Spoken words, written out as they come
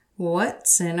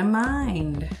What's in a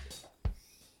mind?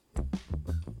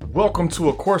 Welcome to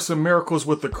A Course in Miracles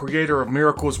with the Creator of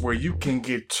Miracles, where you can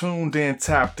get tuned in,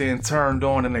 tapped in, turned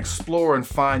on, and explore and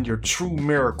find your true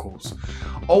miracles.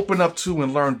 Open up to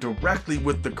and learn directly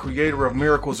with the Creator of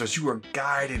Miracles as you are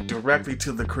guided directly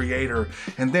to the Creator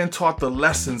and then taught the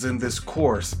lessons in this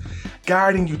course,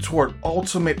 guiding you toward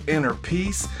ultimate inner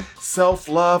peace,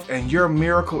 self-love, and your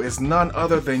miracle is none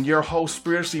other than your host,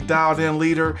 spiritually dialed in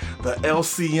leader, the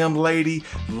LCM lady,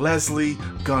 Leslie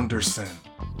Gunderson.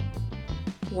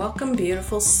 Welcome,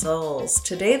 beautiful souls.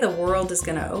 Today the world is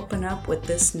going to open up with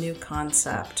this new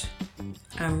concept.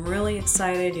 I'm really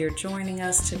excited you're joining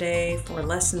us today for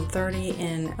Lesson 30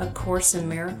 in A Course in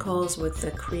Miracles with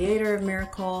the Creator of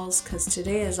Miracles, because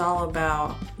today is all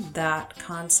about that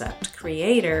concept.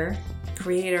 Creator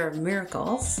of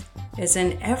Miracles, is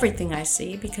in everything I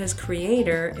see because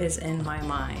Creator is in my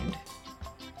mind.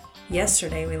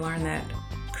 Yesterday we learned that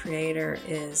Creator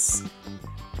is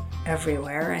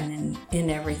everywhere and in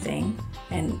everything,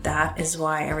 and that is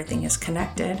why everything is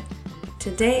connected.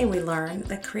 Today we learn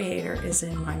that Creator is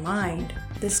in my mind.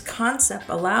 This concept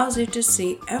allows you to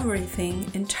see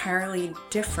everything entirely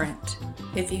different.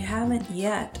 If you haven't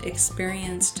yet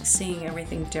experienced seeing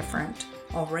everything different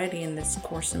already in this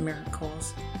Course in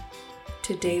Miracles,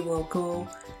 today we'll go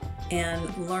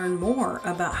and learn more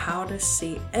about how to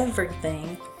see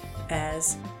everything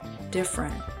as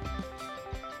different.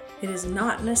 It is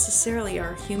not necessarily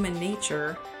our human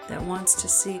nature that wants to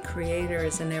see Creator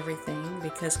is in everything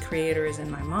because Creator is in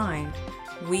my mind.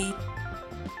 We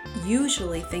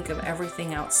usually think of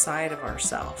everything outside of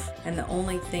ourselves, and the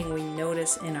only thing we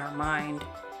notice in our mind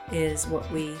is what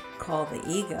we call the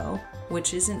ego,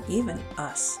 which isn't even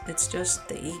us, it's just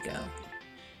the ego.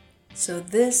 So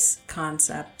this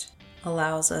concept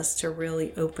allows us to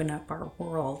really open up our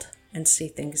world and see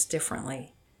things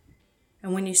differently.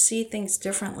 And when you see things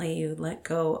differently, you let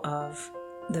go of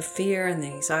the fear and the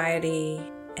anxiety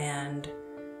and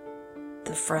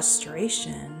the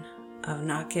frustration of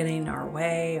not getting our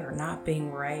way or not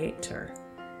being right, or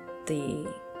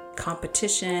the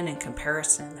competition and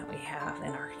comparison that we have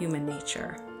in our human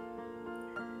nature.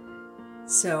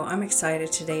 So I'm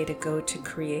excited today to go to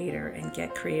Creator and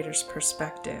get Creator's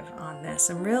perspective on this.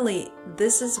 And really,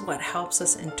 this is what helps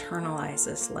us internalize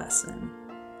this lesson.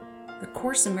 The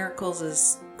Course in Miracles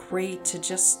is great to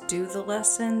just do the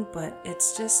lesson, but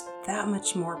it's just that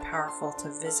much more powerful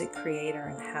to visit Creator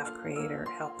and have Creator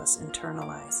help us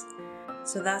internalize.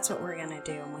 So that's what we're going to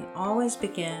do. And we always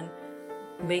begin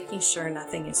making sure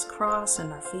nothing is crossed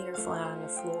and our feet are flat on the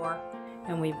floor.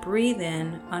 And we breathe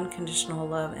in unconditional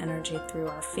love energy through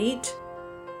our feet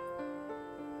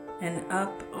and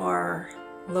up our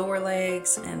lower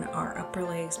legs and our upper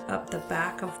legs, up the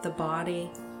back of the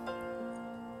body,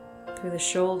 through the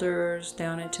shoulders,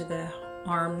 down into the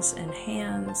arms and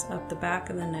hands, up the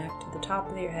back of the neck to the top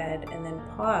of your head, and then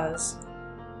pause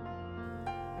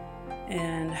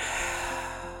and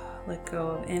let go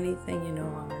of anything you no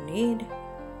longer need.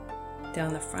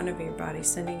 Down the front of your body,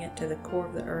 sending it to the core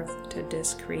of the earth to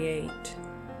discreate.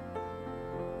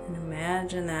 And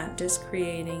imagine that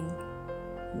discreating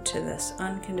into this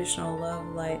unconditional love,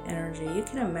 light energy. You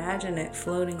can imagine it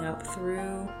floating up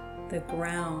through the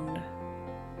ground,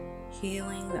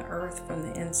 healing the earth from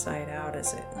the inside out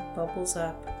as it bubbles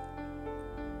up,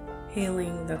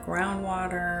 healing the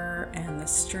groundwater and the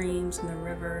streams and the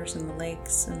rivers and the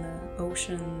lakes and the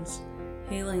oceans,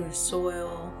 healing the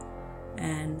soil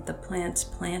and the plants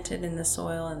planted in the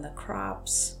soil and the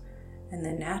crops and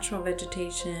the natural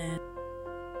vegetation,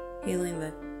 healing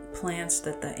the plants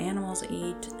that the animals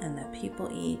eat and that people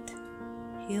eat,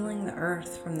 healing the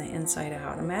earth from the inside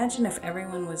out. Imagine if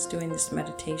everyone was doing this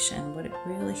meditation. Would it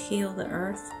really heal the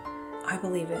earth? I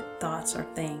believe it. Thoughts are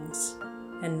things,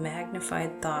 and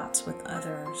magnified thoughts with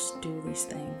others do these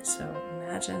things. So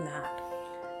imagine that.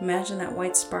 Imagine that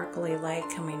white sparkly light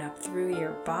coming up through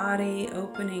your body,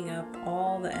 opening up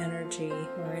all the energy,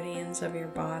 meridians of your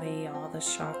body, all the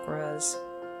chakras.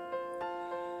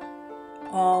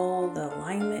 All the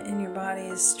alignment in your body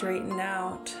is straightened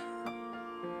out.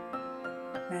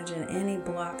 Imagine any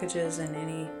blockages and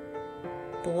any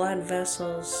blood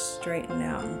vessels straightened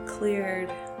out and cleared.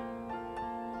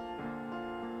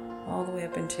 All the way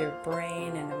up into your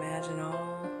brain, and imagine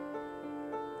all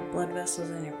blood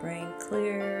vessels in your brain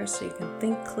clear so you can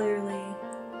think clearly.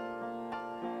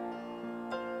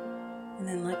 And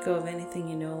then let go of anything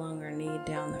you no longer need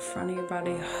down the front of your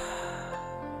body.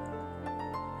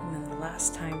 And then the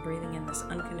last time, breathing in this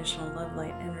unconditional love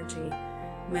light energy,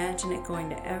 imagine it going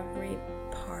to every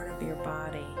part of your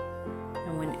body.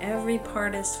 And when every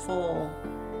part is full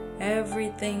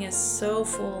Everything is so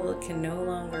full it can no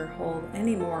longer hold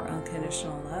any more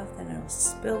unconditional love, then it will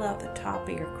spill out the top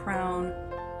of your crown,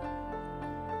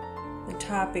 the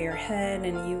top of your head,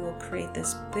 and you will create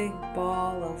this big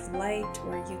ball of light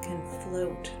where you can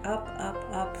float up, up,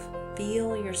 up.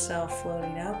 Feel yourself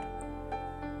floating up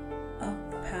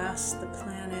past the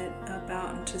planet, up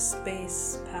out into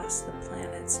space, past the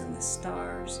planets and the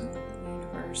stars and the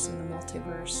universe and the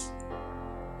multiverse,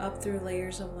 up through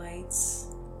layers of lights,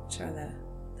 which are the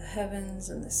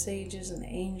heavens and the sages and the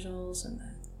angels and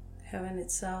the heaven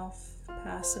itself,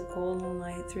 past the golden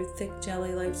light, through thick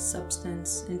jelly-like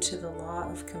substance into the law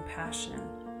of compassion.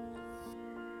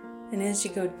 And as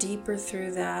you go deeper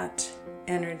through that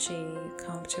energy, you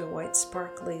come to a white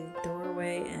sparkly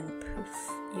doorway, and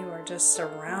poof, you are just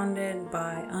surrounded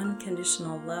by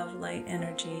unconditional love, light,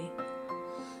 energy,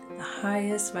 the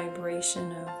highest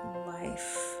vibration of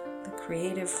life, the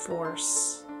creative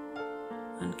force,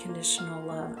 unconditional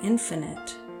love,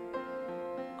 infinite,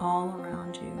 all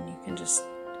around you. And you can just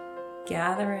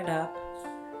gather it up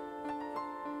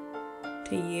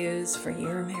to use for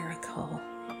your miracle.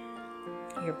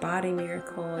 Your body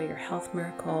miracle, your health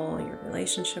miracle, your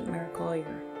relationship miracle,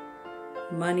 your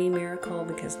money miracle,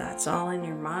 because that's all in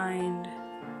your mind,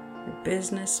 your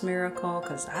business miracle,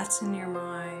 because that's in your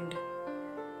mind.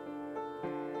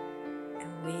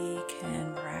 And we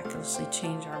can miraculously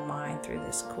change our mind through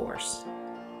this course.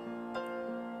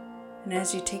 And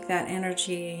as you take that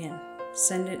energy and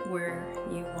send it where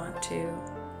you want to,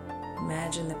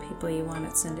 imagine the people you want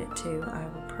to send it to. I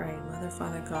will pray. Mother,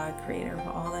 Father, God, Creator of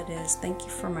all that is, thank you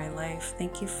for my life.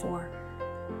 Thank you for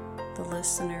the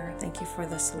listener. Thank you for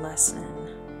this lesson.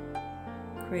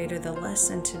 Creator, the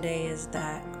lesson today is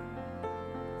that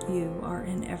you are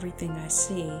in everything I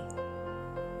see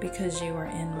because you are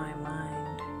in my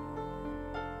mind.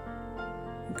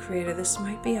 And Creator, this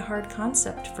might be a hard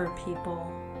concept for people.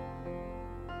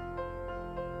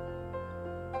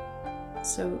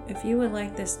 So if you would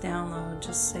like this download,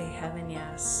 just say heaven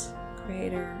yes.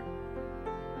 Creator,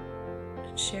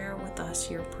 and share with us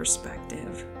your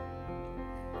perspective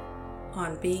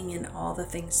on being in all the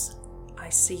things I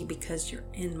see because you're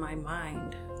in my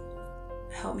mind.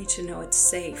 Help me to know it's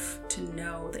safe to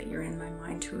know that you're in my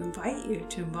mind, to invite you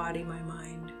to embody my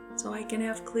mind so I can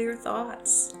have clear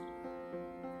thoughts.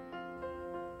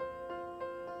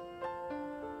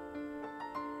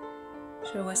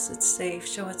 Show us it's safe,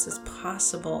 show us it's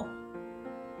possible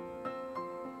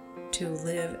to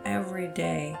live every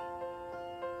day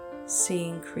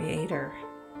seeing Creator,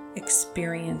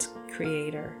 experience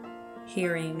Creator,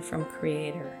 hearing from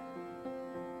Creator,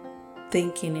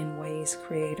 thinking in ways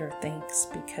Creator thinks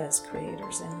because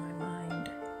Creator's in my mind,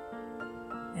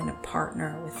 and a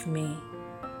partner with me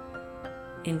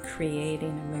in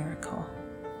creating a miracle.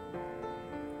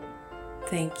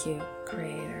 Thank you,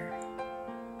 Creator.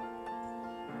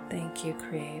 Thank you,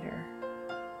 Creator.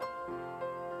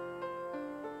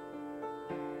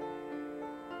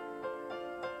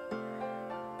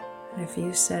 And if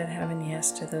you said heaven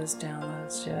yes to those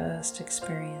downloads, just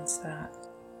experience that.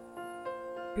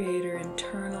 Creator,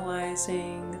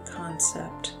 internalizing the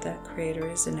concept that Creator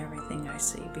is in everything I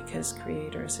see because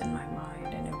Creator is in my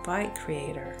mind, and invite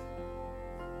Creator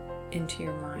into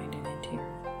your mind and into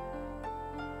your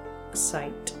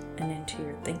sight and into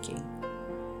your thinking.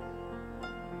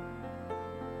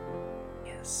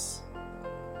 Yes.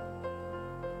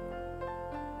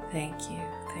 Thank you,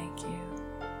 thank you.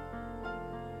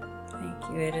 Thank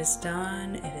you. It is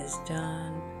done, it is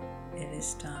done, it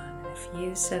is done. And if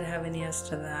you said heaven yes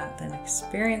to that, then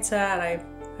experience that.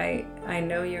 I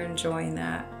know you're enjoying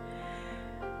that.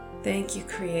 Thank you,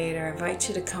 Creator. I invite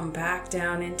you to come back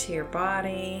down into your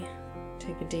body.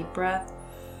 Take a deep breath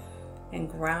and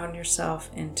ground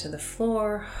yourself into the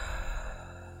floor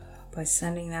by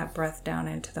sending that breath down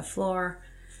into the floor.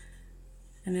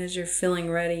 And as you're feeling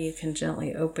ready, you can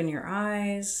gently open your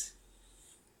eyes.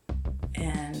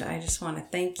 And I just want to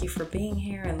thank you for being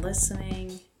here and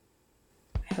listening.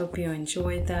 I hope you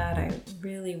enjoyed that. I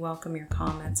really welcome your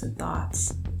comments and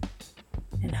thoughts,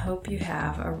 and hope you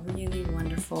have a really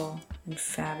wonderful and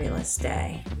fabulous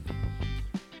day.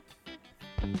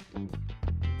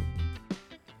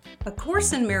 A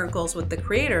Course in Miracles with the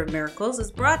Creator of Miracles is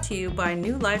brought to you by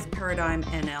New Life Paradigm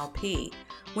NLP.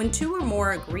 When two or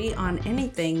more agree on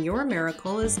anything, your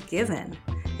miracle is given.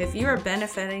 If you are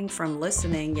benefiting from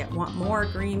listening yet want more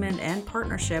agreement and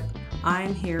partnership,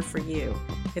 I'm here for you.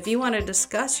 If you want to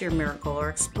discuss your miracle or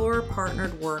explore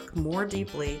partnered work more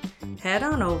deeply, head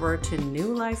on over to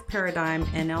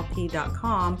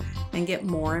newlifeparadigmnlp.com and get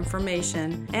more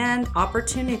information and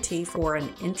opportunity for an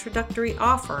introductory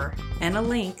offer and a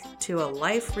link to a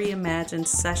Life Reimagined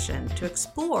session to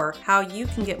explore how you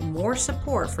can get more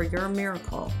support for your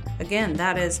miracle. Again,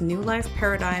 that is New Life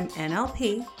Paradigm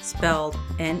NLP, spelled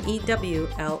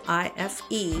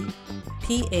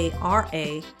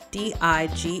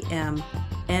NEWLIFEPARADIGM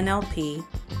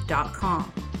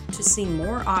NLP.com to see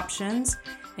more options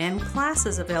and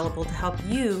classes available to help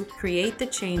you create the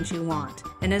change you want.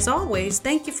 And as always,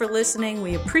 thank you for listening.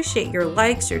 We appreciate your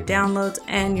likes, your downloads,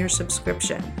 and your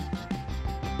subscription.